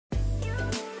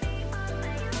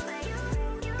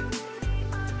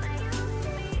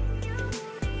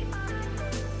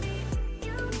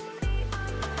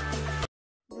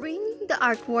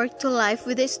artwork to life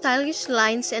with the stylish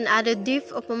lines and added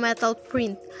depth of a metal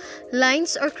print.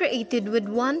 Lines are created with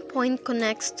one point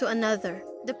connects to another.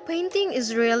 The painting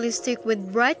is realistic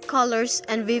with bright colors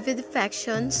and vivid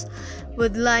affections,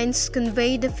 with lines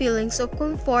convey the feelings of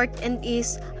comfort and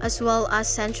ease as well as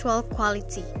sensual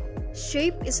quality.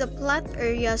 Shape is a flat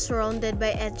area surrounded by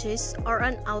edges or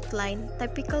an outline,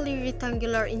 typically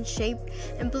rectangular in shape,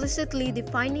 implicitly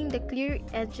defining the clear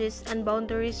edges and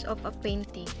boundaries of a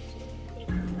painting.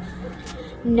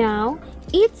 Now,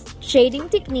 its shading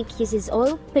technique uses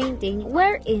oil painting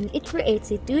wherein it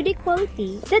creates a 2D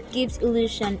quality that gives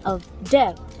illusion of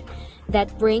depth,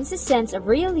 that brings a sense of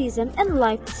realism and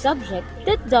life to subject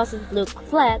that doesn't look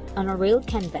flat on a real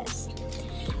canvas.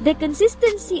 The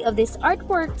consistency of these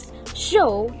artworks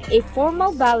show a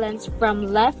formal balance from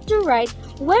left to right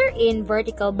wherein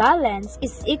vertical balance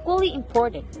is equally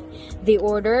important. The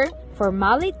order,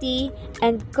 formality,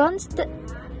 and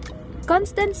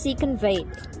constancy conveyed,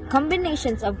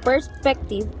 combinations of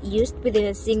perspective used within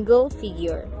a single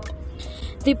figure.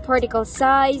 The particle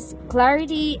size,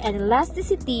 clarity, and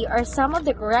elasticity are some of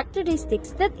the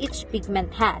characteristics that each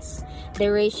pigment has.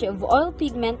 The ratio of oil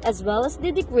pigment as well as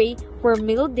the degree were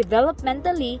milled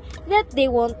developmentally that they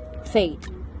won't fade.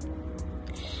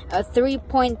 A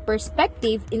 3-point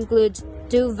perspective includes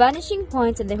 2 vanishing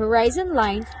points on the horizon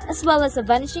line as well as a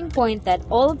vanishing point that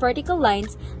all vertical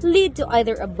lines lead to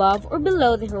either above or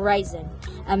below the horizon.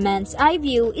 A man's eye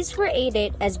view is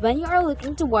created as when you are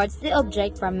looking towards the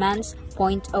object from man's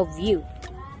point of view.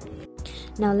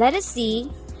 Now let us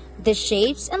see the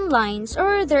shapes and lines,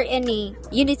 or are there any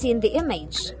unity in the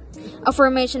image? A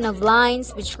formation of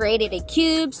lines which created a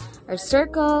cubes or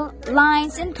circle,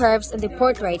 lines and curves on the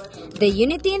portrait. The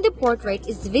unity in the portrait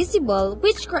is visible,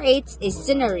 which creates a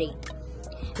scenery.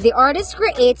 The artist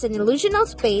creates an illusional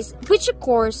space which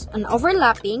occurs on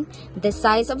overlapping the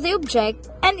size of the object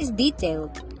and is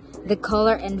detailed. The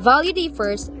color and value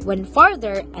differs when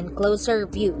farther and closer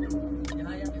view.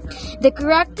 The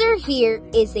character here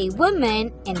is a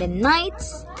woman and the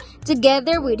knights,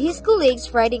 together with his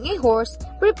colleagues riding a horse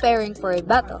preparing for a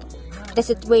battle. The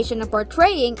situation of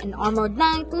portraying an armored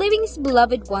knight leaving his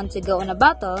beloved one to go on a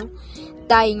battle,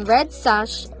 tying red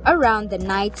sash around the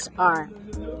knight's arm.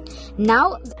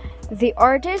 Now, the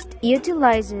artist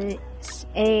utilizes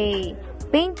a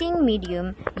painting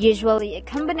medium, usually a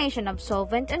combination of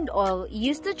solvent and oil,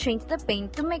 used to change the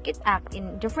paint to make it act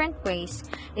in different ways,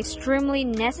 extremely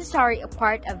necessary a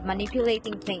part of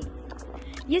manipulating paint.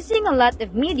 Using a lot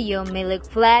of medium may look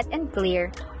flat and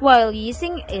clear, while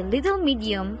using a little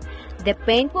medium, the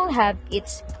paint will have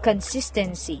its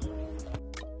consistency.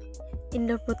 In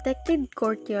the protected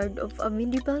courtyard of a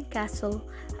medieval castle,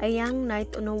 a young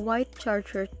knight on a white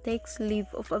charger takes leave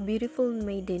of a beautiful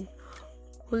maiden,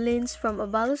 who leans from a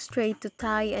balustrade to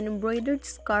tie an embroidered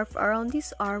scarf around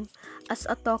his arm as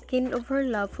a token of her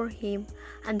love for him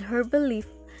and her belief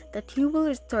that he will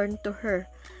return to her.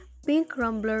 Pink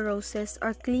rambler roses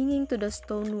are clinging to the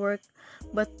stonework,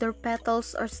 but their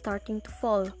petals are starting to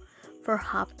fall.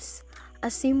 Perhaps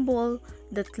a symbol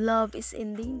that love is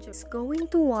in danger, is going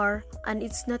to war, and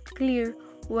it's not clear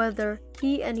whether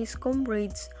he and his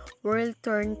comrades will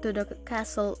return to the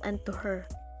castle and to her.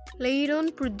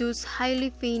 Leighton produced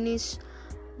highly finished,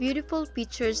 beautiful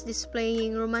pictures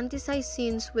displaying romanticized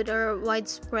scenes with a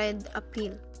widespread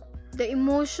appeal. The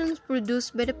emotions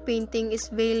produced by the painting is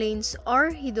valence or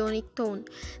hedonic tone.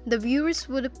 The viewers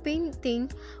with the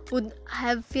painting would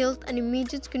have felt an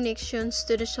immediate connection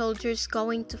to the soldiers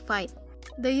going to fight.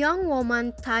 The young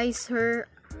woman ties her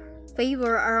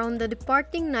favor around the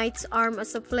departing knight's arm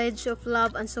as a pledge of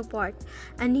love and support,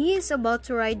 and he is about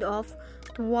to ride off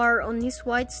to war on his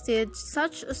white steed.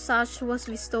 Such a sash was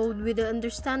bestowed with the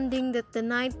understanding that the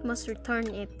knight must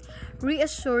return it,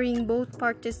 reassuring both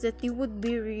parties that they would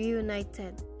be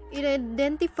reunited. It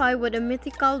identified with a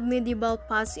mythical medieval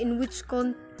past in which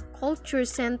culture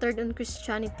centered on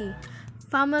Christianity,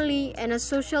 family, and a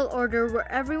social order where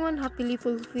everyone happily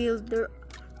fulfilled their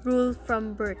rule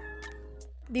from birth.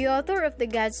 The author of the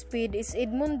Godspeed is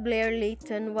Edmund. Blair.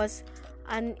 Leighton was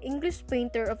an English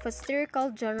painter of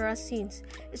historical genre scenes,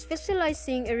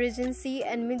 specializing in Regency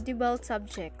and medieval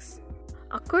subjects.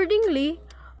 Accordingly,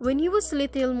 when he was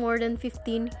little more than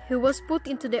 15, he was put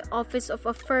into the office of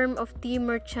a firm of tea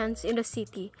merchants in the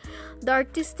city. The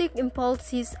artistic impulse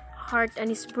his heart and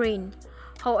his brain,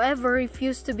 however,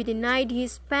 refused to be denied. He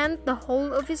spent the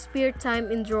whole of his spare time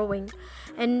in drawing,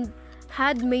 and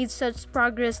had made such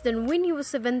progress that when he was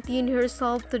 17, he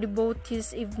resolved to devote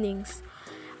his evenings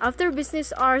after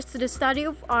business hours to the study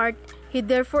of art. He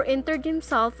therefore entered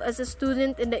himself as a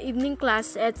student in the evening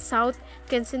class at South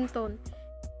Kensington.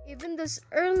 Even thus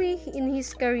early in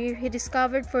his career, he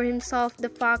discovered for himself the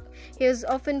fact he has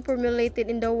often formulated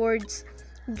in the words,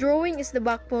 "Drawing is the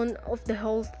backbone of the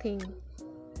whole thing."